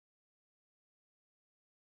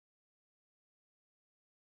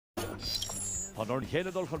Tá ná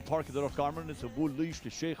chéile dul chun parkad ar Garman is a bhúl líis le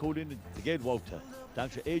sé cholín de géad bhóta. Dan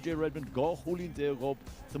sé AJ Redmond gá cholín dé gob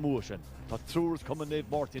sa múa sin. Tá trúrs cum Nave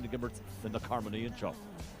Martin na gimmert na Carman íon seo.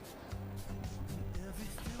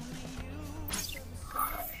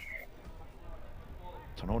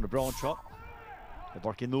 Tá ná na Brown seo. Le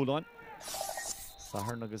barcí núláin.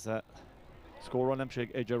 Sahar agus scór an sé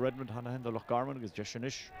AJ Redmond hana hen dul Garman agus de sin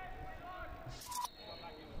is.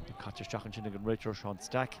 Catteach sin an Rachel Sean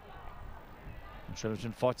Stack. And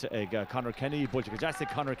Shillington fought ag Conor Kenny, Bulta Jessic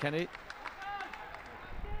Conor Kenny.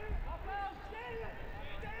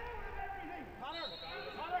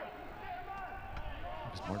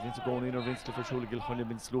 Agus mar vín a gcónaí ar vín le farsúla gil chuine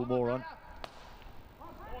bin slú mór an.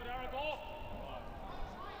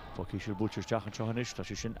 Fucky siúr Bulta Jachan Seanis, tá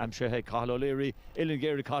sin amse he Cathal O'Leary, Ilan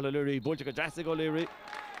Gary Cathal O'Leary, Bulta Jessic O'Leary.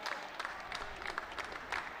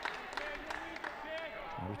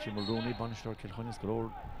 Richie Mulrooney, Banistar Kilchunnis,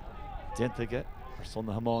 Galore, Dentige, ar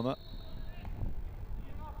Sonna Hamana.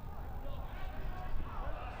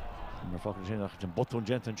 Mar fácil sin ach an botún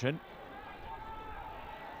gentan sin.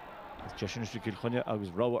 Is Jeshinis Kilchunnia agus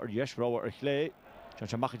Rowa ar Yesh Rowa ar Chlé. John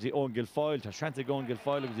Chamachdi on Gilfoyle, tá Shante on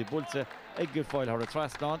Gilfoyle agus I Bulta ag Gilfoyle har a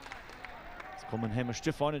Trastan. It's coming him a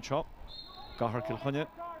stiff on it shot. Gahar Kilchunnia.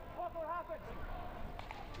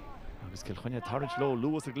 Agus Kilchunnia Tarrant Low,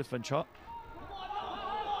 Lewis a Glyphon shot.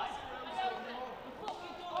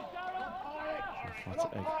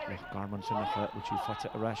 Fáte ag Garman sin which he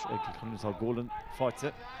fáte a rash ag Kilchunnis á Golan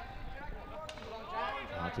fáte.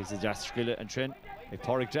 Tís a deas skille an sin ag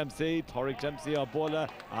Pádraig Dempsey á bola.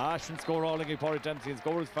 Sin scóráling ag Pádraig Dempsey an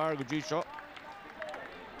scóras fear go dtí seo.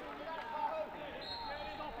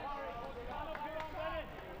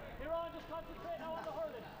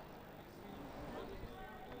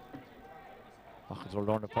 Achas ar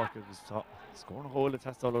Lorna Park agus tá scór na hóla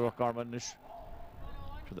testáil ar Garman is.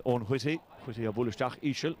 The own Whitty a bullisteach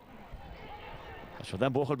Ishil. So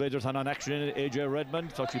then Bochel Beidir han an action in AJ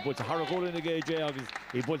Redmond. So he put a Haragol in the AJ agus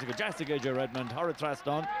he put a Jastic AJ Redmond, Harra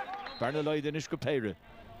Traston, Bernaloid in Ishka Peyre.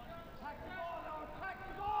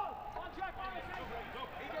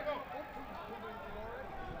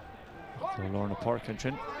 So Lorna Park and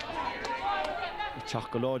chin.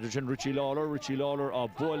 Chachkalodge Richie Lawler a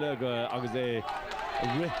bola agus a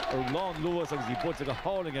Lon Lewis agus he put a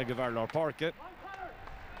hauling a Gavarlar Park.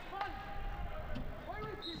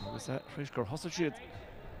 Agus Frisker hosa siad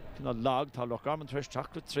cinna lag tá Garman treis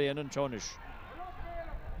teach le tréan an Jonis.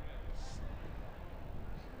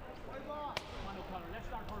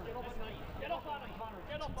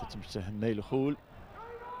 Tim se méle húl.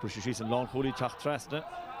 Brisi sí an lán húlí teach trasna.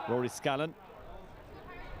 Rory Scallon.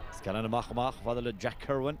 Scallon amach fada le Jack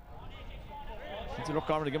Kerwin. Since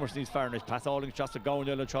Garman a gimmers níos fearnis pasáling just a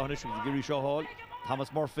gáinile le Jonis agus Giri Shaw Hall.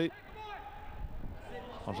 Thomas Murphy.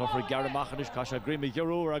 Comes off for Gary Machanish, Kasha Grimi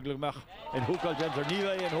Giro, Raglumach, and Hukal Genter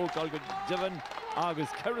Niva, and Hukal Divin, Agus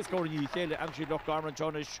Keris Corny, Kale, Amshi Loch Garman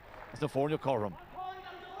Jonish, as the Fornia Corum.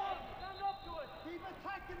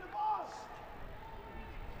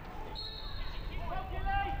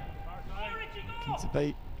 Kings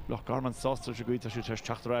Bay, Loch Garman Saucer, Shiguita, she has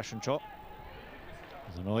Chachtarash and Chop.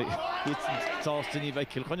 I don't know, it's Saucer Niva,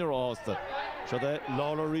 Kilconner Oster. So the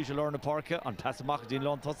Lawler Region Lorna Parka, and Tassamach Din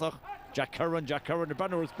Lon Tossach. Jack Curran, the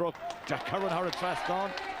banner is broke. Jack Curran, how it fast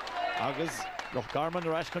on. Agus, Loch Garman,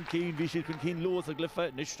 or Ashcon Keen, Vichy Keen, Lewis, a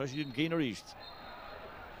Glypha, Nish, Tashin Keen or East.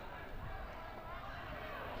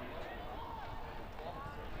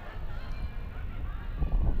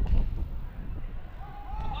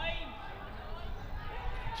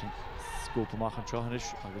 Scoop Mach and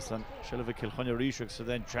Chohanish, Agus then Shilva Kilchunnia Rishuk, so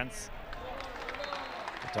then chance.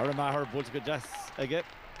 Durhamaher, Bultka Death again.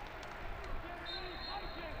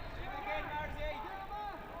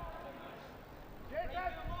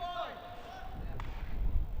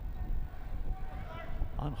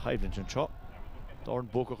 An Highland and Chop. Dorn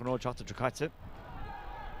Boko no chat to Jakatse.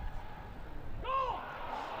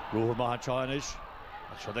 Ruhr Mahan Chinish.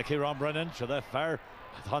 Should they Kieran Brennan? Should they fair?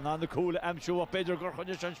 On the cool Amshu up Pedro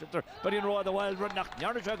Gorkhonish and Schlitter. But in row the wild run nach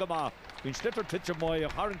Yarnachagama. In Schlitter Titcher Moy,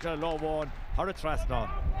 Harrington Law one, Harrit Trasnon.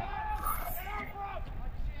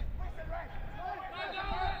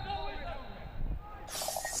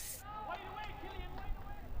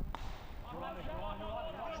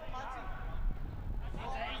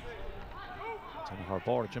 Her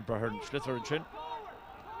board, Jimper her Schlitter and Chin.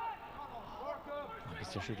 I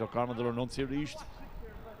guess she look Garman the Nunci reached.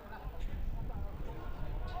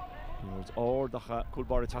 It's all the cool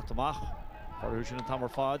bar attack to Mach. For Hushin and Tamar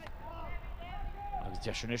Fad. I was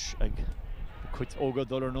Jeshinish, the quit Oga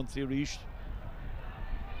Dollar Nunci reached.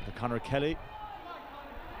 The Conor Kelly.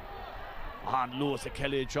 And Lewis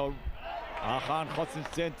Kelly, Joe. Achan Hudson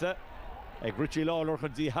Center. Ag Richie Lawler chun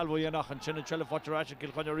dí halbhaí nach an sin sele fatar as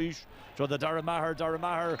Kilchunne ríis. Tro the Dara Maher,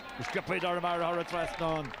 Skipper Dara Maher har a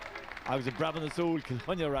trasnán. Agus a braban the soul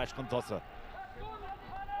Kilchunne ras chun tosa.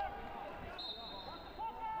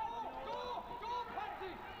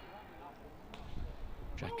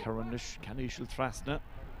 Jack Caronish Canishil Trasna.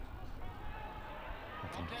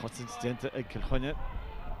 Hudson Center ag Kilchunne.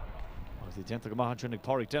 The Denta Gamahan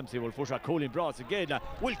Porrick Dempsey will push out Colin Bras again.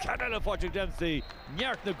 Will Canada Porrick Dempsey.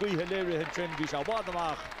 Nyart na Gui Hilary and Trin Bisha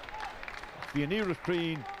Wadamach. The nearest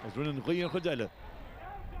screen was running Guy and Hodella.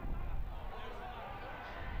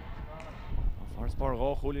 Forest Bar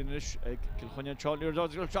Holinish, Kilchunne Charlie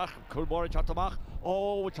Dodgel, Kulbori Chatamach.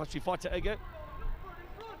 Oh, Tachi Fata Egget.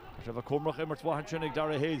 I have a Comrach Emmert Wahanchinik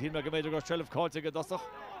Dara Hayes. He'll make a major Shelf called to get Dusach.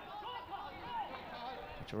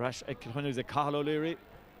 Rash Kilchunne is a Carl O'Leary.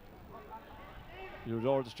 You're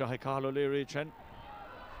Lord Jahi Carl O'Leary, Chen.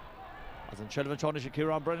 As in Shelvan Chonish,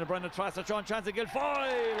 Kieran Brennan Trassa, John Chance,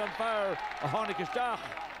 Gilfoyle, and Fair, a Hornikish Dach.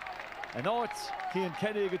 And now it's Kean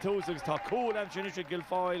Kenny, Gatosix, Ta Cool, and Chinish,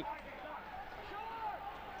 Gilfoyle.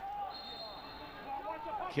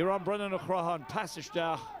 Kieran Brennan, Ochrahan, Passage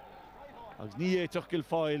Dach. As Nie Tuch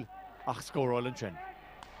Gilfoyle, Ach Score All and Chen.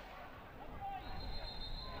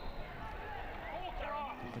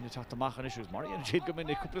 When you talk to Machan issues, Marian Shade come in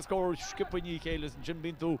a couple of scores, skip when you Kaylis and Jim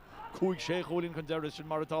Bintu, Kuik Sheikh, Olin Conderis, and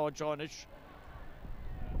Marata and Shawnish.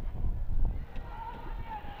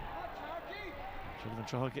 Children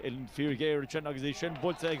Chahak, Ellen Fear Gare, Chen Agzation,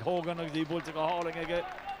 Bulteg, Hogan, Agzi, Bulteg, Hauling again.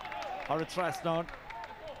 Harry Trasnan.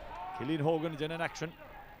 Killeen Hogan is in an action.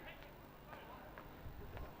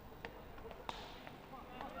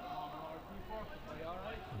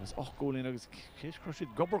 As Ochgolin agus Case Crushit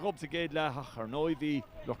Gubber Gubs again Lahach or Noivi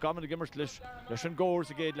Lochgaman Gimmerslish Lashan Gores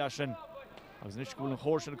again Lashan as Nish School and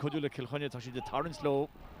Horse and Kudula Kilchunne Tashi the Torrance Low.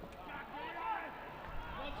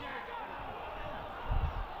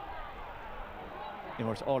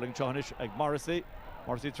 Immers Alling Chonish Ag Morrissey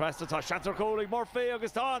Trasta Ta Shatter Coling Murphy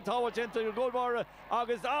Augustan Tawa Gentle your goal bar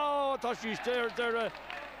August Tashi Stair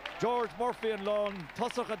George Murphy and Long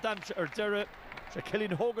Tussach and Damch or Dere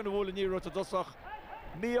Killeen Hogan Wool and Nero to Dussach.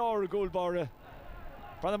 Mior goal bar.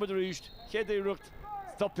 From the reached, Kede Rucht,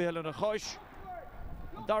 stop the hill and a hush.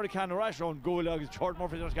 Darrican Rash on goal against George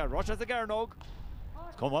Murphy. Rush as the Garnog.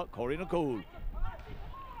 Come up, Corinne and Cole.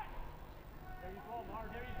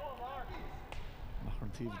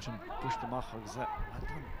 Machern Tivichin pushed the Machers. I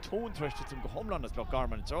don't tone thrust it to Homeland as Block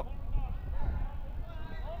Garment. So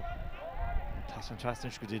Tassan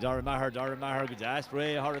Trasnish could do Dara Maher, good ask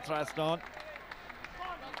Ray, Harry Trasnon.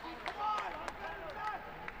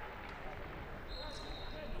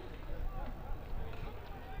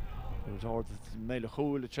 Toward the Mele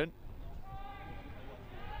Hole Chin.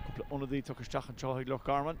 Couple of Unadi took a stach and Chahig Loch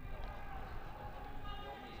Garman.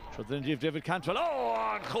 So then give David Cantwell. Oh,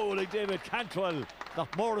 and Coley David Cantwell.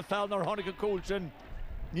 Not more of Fell nor Honig and Colchin.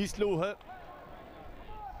 Nis Luha.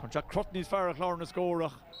 Contract Crutney's Farrach Lorna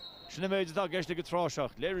Scorach. Shinamage dog Geshtig at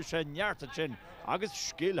Troshach. Larry Shen Yarta Chin. August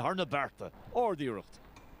Skill Harna Bertha. Or the Urucht.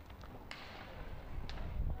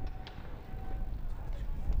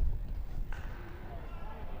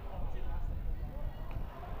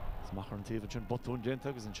 Machern Tivichin, Button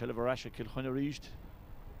Gentags and Shelverash Kilchunne reached.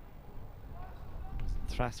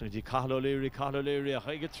 Trasner di Carl O'Leary, a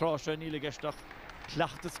high get Trosha, Neil Gestach,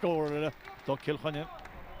 Clach the score, Doc Kilchunne.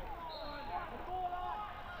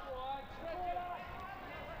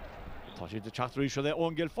 Touchy the chat reach of their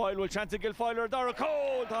own Gilfoyle, will chance Gilfoyle or Dara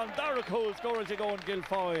Cole, score to go on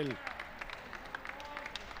Gilfoyle.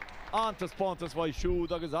 Antus Pontus, why shoe,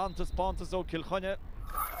 Doug is Antus Pontus, O Kilchunne.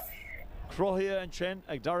 Crohia and Chen,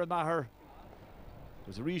 Ag Dara Maher.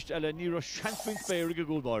 Was reached Ella Nero Shanswing Spare, a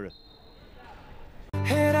goal bar.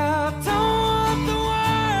 And I don't want the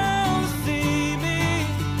world to see me,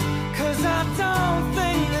 'cause I don't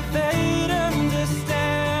think that they'd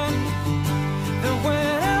understand that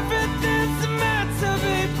when everything's meant to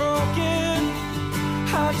be broken,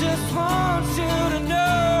 I just want you